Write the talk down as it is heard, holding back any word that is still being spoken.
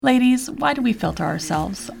Ladies, why do we filter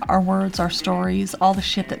ourselves, our words, our stories, all the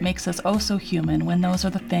shit that makes us oh so human when those are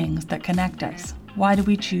the things that connect us? Why do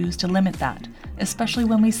we choose to limit that? Especially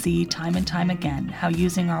when we see time and time again how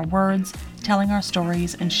using our words, telling our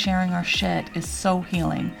stories, and sharing our shit is so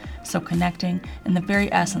healing, so connecting, and the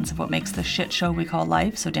very essence of what makes the shit show we call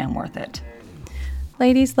life so damn worth it.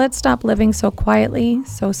 Ladies, let's stop living so quietly,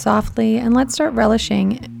 so softly, and let's start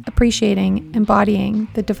relishing, appreciating, embodying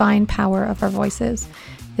the divine power of our voices.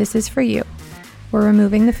 This is for you. We're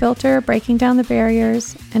removing the filter, breaking down the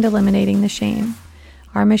barriers, and eliminating the shame.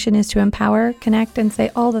 Our mission is to empower, connect, and say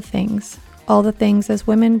all the things as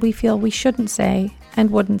women we feel we shouldn't say and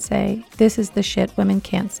wouldn't say. This is the shit women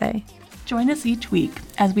can't say. Join us each week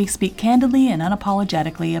as we speak candidly and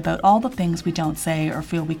unapologetically about all the things we don't say or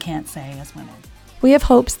feel we can't say as women. We have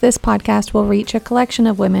hopes this podcast will reach a collection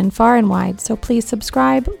of women far and wide, so please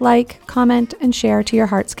subscribe, like, comment, and share to your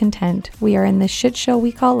heart's content. We are in this shit show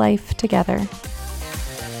we call life together.